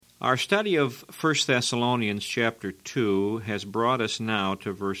Our study of 1 Thessalonians chapter 2 has brought us now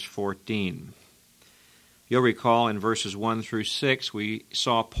to verse 14. You'll recall in verses 1 through 6 we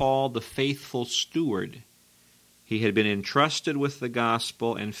saw Paul the faithful steward. He had been entrusted with the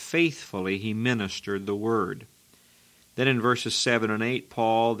gospel, and faithfully he ministered the word. Then in verses 7 and 8,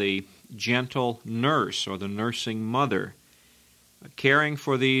 Paul the gentle nurse, or the nursing mother, caring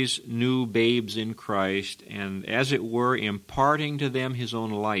for these new babes in Christ, and as it were, imparting to them his own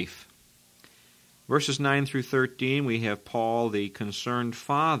life. Verses 9 through 13, we have Paul the concerned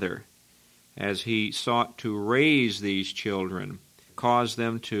father, as he sought to raise these children, cause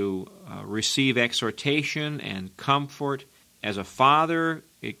them to receive exhortation and comfort. As a father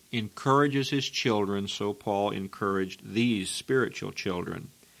encourages his children, so Paul encouraged these spiritual children.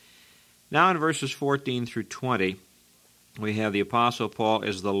 Now in verses 14 through 20, we have the Apostle Paul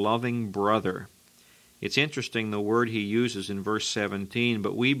as the loving brother. It's interesting the word he uses in verse 17,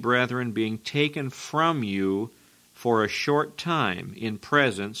 "But we, brethren, being taken from you for a short time, in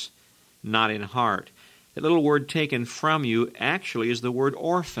presence, not in heart." That little word "taken from you" actually is the word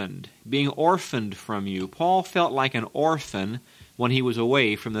orphaned, being orphaned from you. Paul felt like an orphan when he was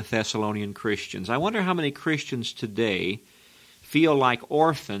away from the Thessalonian Christians. I wonder how many Christians today feel like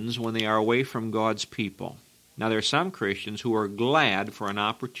orphans when they are away from God's people. Now, there are some Christians who are glad for an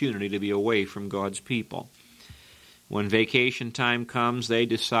opportunity to be away from God's people. When vacation time comes, they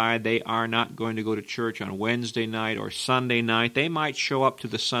decide they are not going to go to church on Wednesday night or Sunday night. They might show up to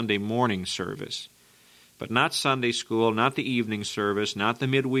the Sunday morning service, but not Sunday school, not the evening service, not the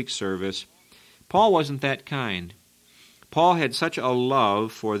midweek service. Paul wasn't that kind. Paul had such a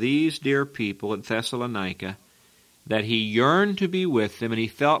love for these dear people at Thessalonica that he yearned to be with them, and he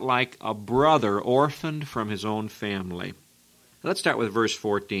felt like a brother orphaned from his own family. Let's start with verse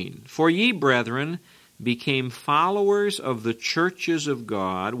 14. "For ye, brethren, became followers of the churches of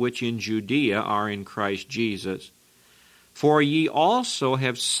God, which in Judea are in Christ Jesus. For ye also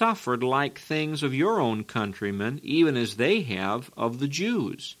have suffered like things of your own countrymen, even as they have of the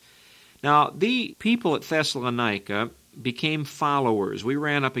Jews." Now, the people at Thessalonica became followers. We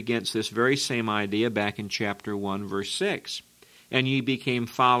ran up against this very same idea back in chapter 1, verse 6. "And ye became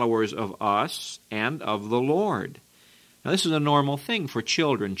followers of us and of the Lord." Now, this is a normal thing for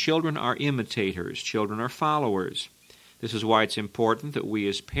children. Children are imitators. Children are followers. This is why it's important that we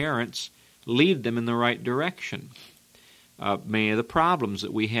as parents lead them in the right direction. Many of the problems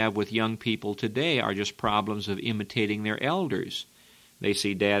that we have with young people today are just problems of imitating their elders. They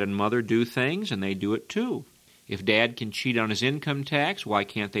see dad and mother do things, and they do it too. If dad can cheat on his income tax, why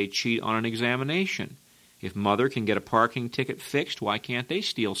can't they cheat on an examination? If mother can get a parking ticket fixed, why can't they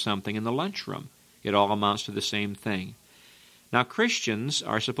steal something in the lunchroom? It all amounts to the same thing. Now, Christians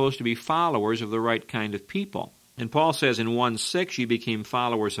are supposed to be followers of the right kind of people. And Paul says in 1:6, "You became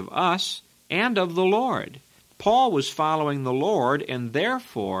followers of us and of the Lord." Paul was following the Lord, and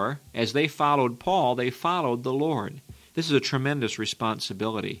therefore, as they followed Paul, they followed the Lord. This is a tremendous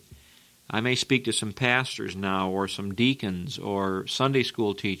responsibility. I may speak to some pastors now, or some deacons, or Sunday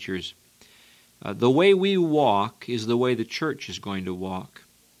school teachers. The way we walk is the way the church is going to walk,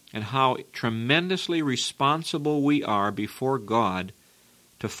 and how tremendously responsible we are before God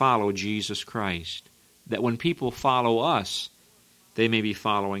to follow Jesus Christ. That when people follow us, they may be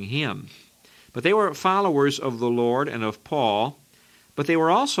following Him. But they were followers of the Lord and of Paul, but they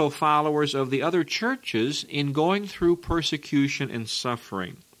were also followers of the other churches in going through persecution and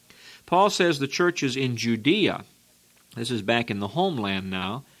suffering. Paul says the churches in Judea, this is back in the homeland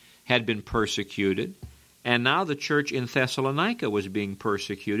now, had been persecuted, and now the church in Thessalonica was being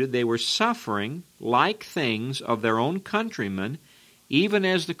persecuted. They were suffering like things of their own countrymen, even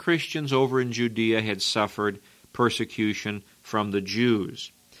as the Christians over in Judea had suffered persecution from the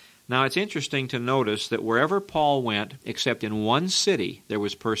Jews. Now, it's interesting to notice that wherever Paul went, except in one city, there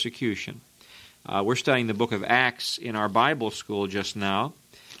was persecution. We're studying the book of Acts in our Bible school just now,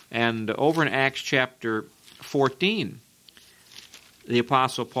 and over in Acts chapter 14, the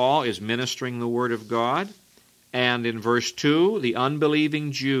Apostle Paul is ministering the Word of God, and in verse 2, the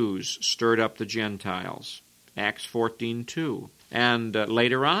unbelieving Jews stirred up the Gentiles. Acts 14:2. And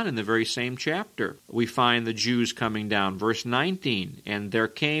later on in the very same chapter, we find the Jews coming down. Verse 19, "And there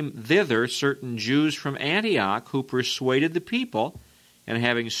came thither certain Jews from Antioch who persuaded the people, and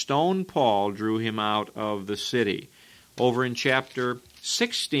having stoned Paul, drew him out of the city." Over in chapter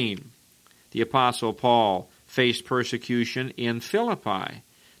 16, the Apostle Paul faced persecution in Philippi.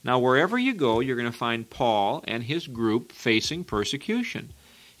 Now, wherever you go, you're going to find Paul and his group facing persecution,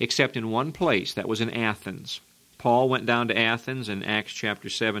 except in one place. That was in Athens. Paul went down to Athens in Acts chapter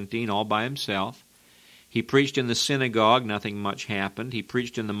 17 all by himself, He preached in the synagogue, nothing much happened. He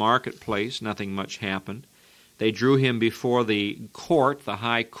preached in the marketplace, nothing much happened. They drew him before the court, the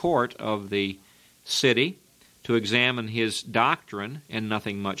high court of the city, to examine his doctrine, and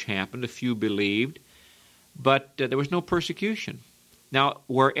nothing much happened. A few believed, but there was no persecution. Now,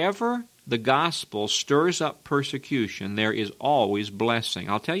 wherever the gospel stirs up persecution, there is always blessing.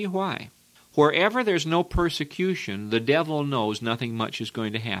 I'll tell you why. Wherever there's no persecution, the devil knows nothing much is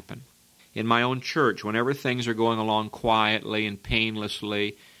going to happen. In my own church, whenever things are going along quietly and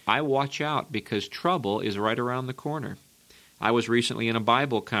painlessly, I watch out because trouble is right around the corner. I was recently in a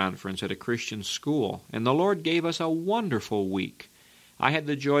Bible conference at a Christian school, and the Lord gave us a wonderful week. I had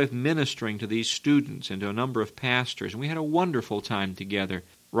the joy of ministering to these students and to a number of pastors, and we had a wonderful time together.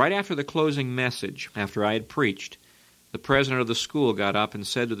 Right after the closing message, after I had preached, the president of the school got up and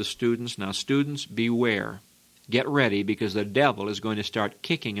said to the students, "Now, students, beware. Get ready, because the devil is going to start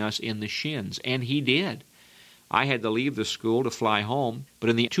kicking us in the shins." And he did. I had to leave the school to fly home, but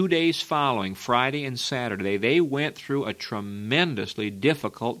in the 2 days following, Friday and Saturday, they went through a tremendously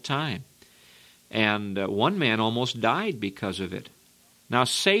difficult time. And one man almost died because of it. Now,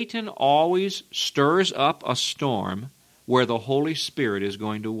 Satan always stirs up a storm where the Holy Spirit is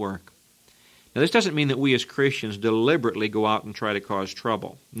going to work. Now, this doesn't mean that we as Christians deliberately go out and try to cause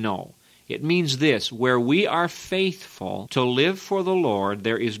trouble. No. It means this: where we are faithful to live for the Lord,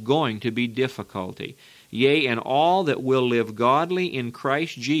 there is going to be difficulty. Yea, and all that will live godly in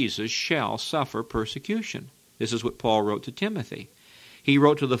Christ Jesus shall suffer persecution. This is what Paul wrote to Timothy. He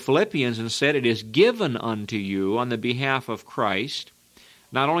wrote to the Philippians and said, "It is given unto you on the behalf of Christ,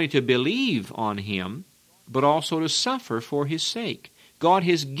 not only to believe on him, but also to suffer for his sake." God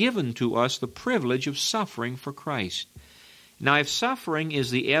has given to us the privilege of suffering for Christ. Now, if suffering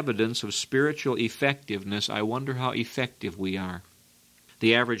is the evidence of spiritual effectiveness, I wonder how effective we are.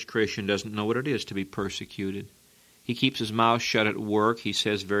 The average Christian doesn't know what it is to be persecuted. He keeps his mouth shut at work. He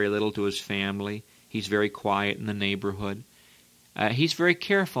says very little to his family. He's very quiet in the neighborhood. He's very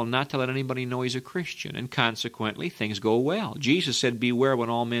careful not to let anybody know he's a Christian, and consequently, things go well. Jesus said, "Beware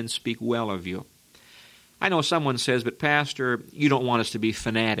when all men speak well of you." I know someone says, "But Pastor, you don't want us to be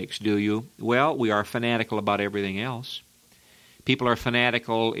fanatics, do you?" Well, we are fanatical about everything else. People are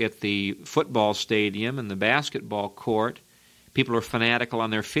fanatical at the football stadium and the basketball court. People are fanatical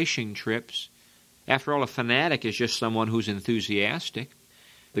on their fishing trips. After all, a fanatic is just someone who's enthusiastic.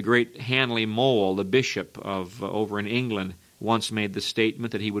 The great Hanley Mole, the bishop of over in England, once made the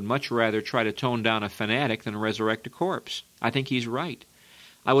statement that he would much rather try to tone down a fanatic than resurrect a corpse. I think he's right.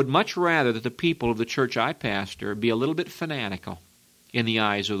 I would much rather that the people of the church I pastor be a little bit fanatical in the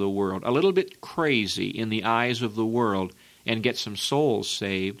eyes of the world, a little bit crazy in the eyes of the world, and get some souls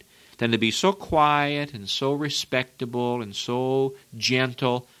saved, than to be so quiet and so respectable and so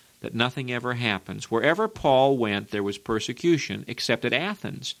gentle that nothing ever happens. Wherever Paul went, there was persecution, except at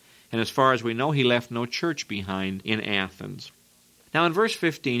Athens. And as far as we know, he left no church behind in Athens. Now in verse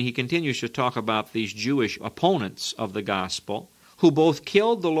 15, he continues to talk about these Jewish opponents of the gospel, who both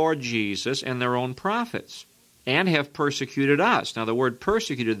killed the Lord Jesus and their own prophets, and have persecuted us. Now the word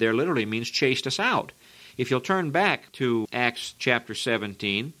persecuted there literally means chased us out. If you'll turn back to Acts chapter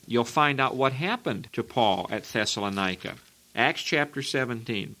 17, you'll find out what happened to Paul at Thessalonica. Acts chapter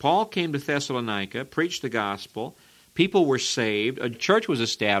 17. Paul came to Thessalonica, preached the gospel, people were saved, a church was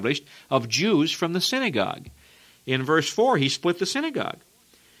established of Jews from the synagogue. In verse 4, he split the synagogue.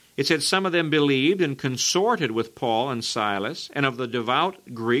 It said some of them believed and consorted with Paul and Silas, and of the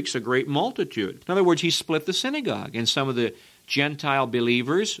devout Greeks a great multitude. In other words, he split the synagogue, and some of the Gentile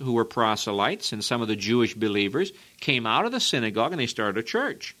believers who were proselytes and some of the Jewish believers came out of the synagogue and they started a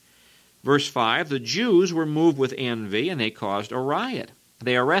church. Verse 5, the Jews were moved with envy and they caused a riot.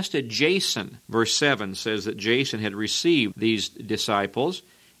 They arrested Jason. Verse 7 says that Jason had received these disciples,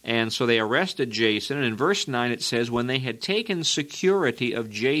 and so they arrested Jason. And in verse 9 it says, when they had taken security of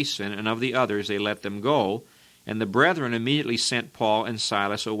Jason and of the others, they let them go. And the brethren immediately sent Paul and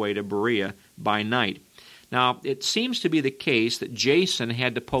Silas away to Berea by night. Now, it seems to be the case that Jason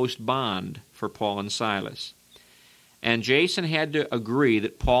had to post bond for Paul and Silas. And Jason had to agree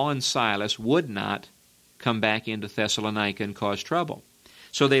that Paul and Silas would not come back into Thessalonica and cause trouble.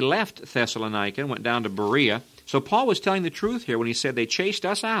 So they left Thessalonica and went down to Berea. So Paul was telling the truth here when he said, they chased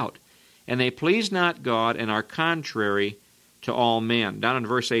us out, and they please not God and are contrary to all men. Down in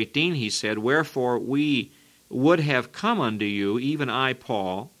verse 18 he said, wherefore we would have come unto you, even I,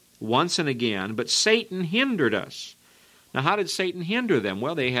 Paul, once and again, but Satan hindered us. Now, how did Satan hinder them?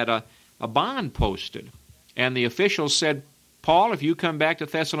 Well, they had a bond posted, and the officials said, Paul, if you come back to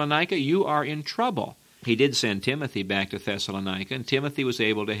Thessalonica, you are in trouble. He did send Timothy back to Thessalonica, and Timothy was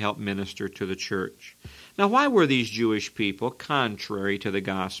able to help minister to the church. Now, why were these Jewish people contrary to the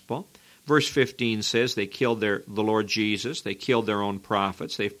gospel? Verse 15 says they killed the Lord Jesus. They killed their own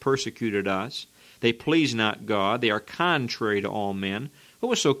prophets. They've persecuted us. They please not God. They are contrary to all men. What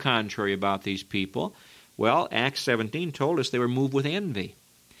was so contrary about these people? Well, Acts 17 told us they were moved with envy.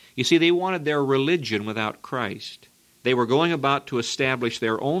 You see, they wanted their religion without Christ. They were going about to establish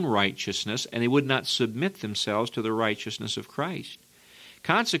their own righteousness, and they would not submit themselves to the righteousness of Christ.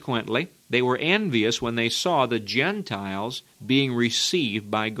 Consequently, they were envious when they saw the Gentiles being received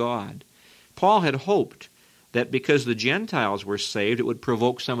by God. Paul had hoped that because the Gentiles were saved, it would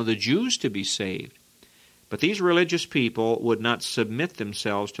provoke some of the Jews to be saved. But these religious people would not submit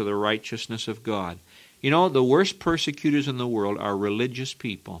themselves to the righteousness of God. You know, the worst persecutors in the world are religious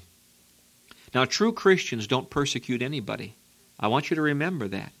people. Now, true Christians don't persecute anybody. I want you to remember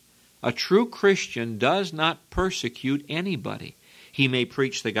that. A true Christian does not persecute anybody. He may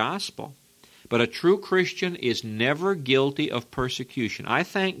preach the gospel, but a true Christian is never guilty of persecution. I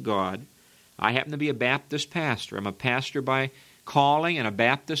thank God. I happen to be a Baptist pastor. I'm a pastor by calling and a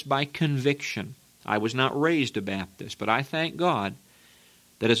Baptist by conviction. I was not raised a Baptist, but I thank God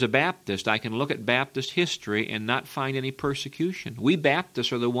that as a Baptist, I can look at Baptist history and not find any persecution. We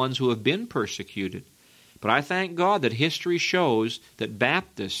Baptists are the ones who have been persecuted. But I thank God that history shows that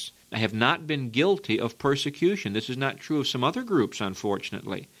Baptists have not been guilty of persecution. This is not true of some other groups,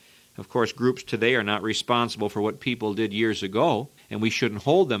 unfortunately. Of course, groups today are not responsible for what people did years ago, and we shouldn't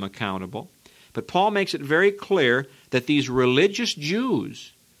hold them accountable. But Paul makes it very clear that these religious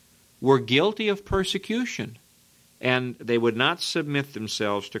Jews were guilty of persecution, and they would not submit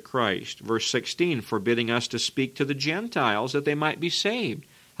themselves to Christ. Verse 16, forbidding us to speak to the Gentiles that they might be saved.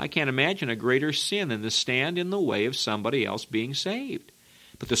 I can't imagine a greater sin than to stand in the way of somebody else being saved.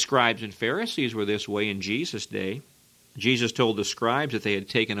 But the scribes and Pharisees were this way in Jesus' day. Jesus told the scribes that they had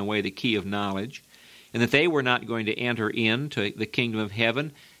taken away the key of knowledge, and that they were not going to enter into the kingdom of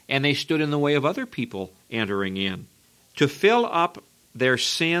heaven, and they stood in the way of other people entering in. To fill up their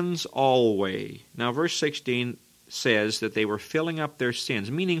sins always. Now, verse 16 says that they were filling up their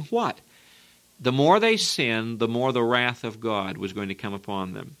sins, meaning what? The more they sinned, the more the wrath of God was going to come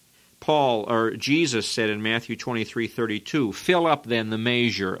upon them. Jesus said in Matthew 23:32, fill up then the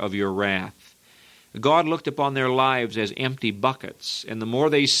measure of your wrath. God looked upon their lives as empty buckets, and the more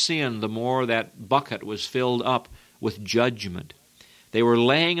they sinned, the more that bucket was filled up with judgment. They were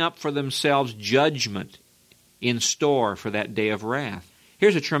laying up for themselves judgment in store for that day of wrath.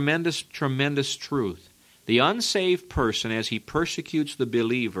 Here's a tremendous, tremendous truth. The unsaved person, as he persecutes the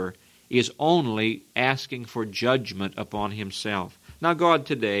believer, is only asking for judgment upon himself. Now, God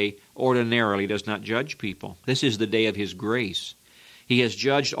today ordinarily does not judge people. This is the day of His grace. He has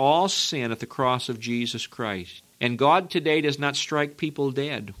judged all sin at the cross of Jesus Christ. And God today does not strike people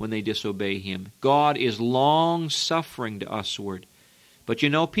dead when they disobey Him. God is long-suffering to usward. But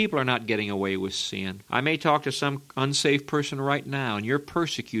you know, people are not getting away with sin. I may talk to some unsaved person right now, and you're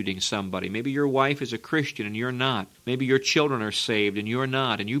persecuting somebody. Maybe your wife is a Christian and you're not. Maybe your children are saved and you're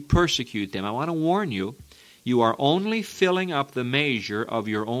not, and you persecute them. I want to warn you, you are only filling up the measure of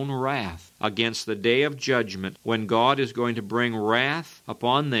your own wrath against the day of judgment, when God is going to bring wrath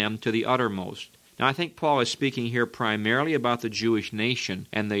upon them to the uttermost. Now, I think Paul is speaking here primarily about the Jewish nation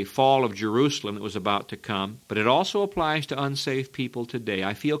and the fall of Jerusalem that was about to come, but it also applies to unsaved people today.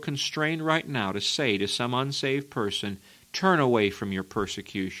 I feel constrained right now to say to some unsaved person, turn away from your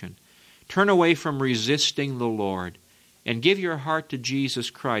persecution. Turn away from resisting the Lord, and give your heart to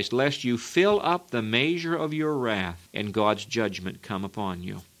Jesus Christ, lest you fill up the measure of your wrath and God's judgment come upon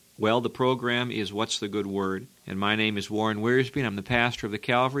you. Well, the program is What's the Good Word? And my name is Warren Wiersbe, and I'm the pastor of the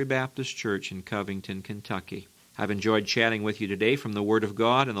Calvary Baptist Church in Covington, Kentucky. I've enjoyed chatting with you today from the Word of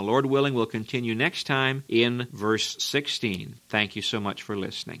God, and the Lord willing, we'll continue next time in verse 16. Thank you so much for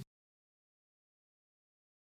listening.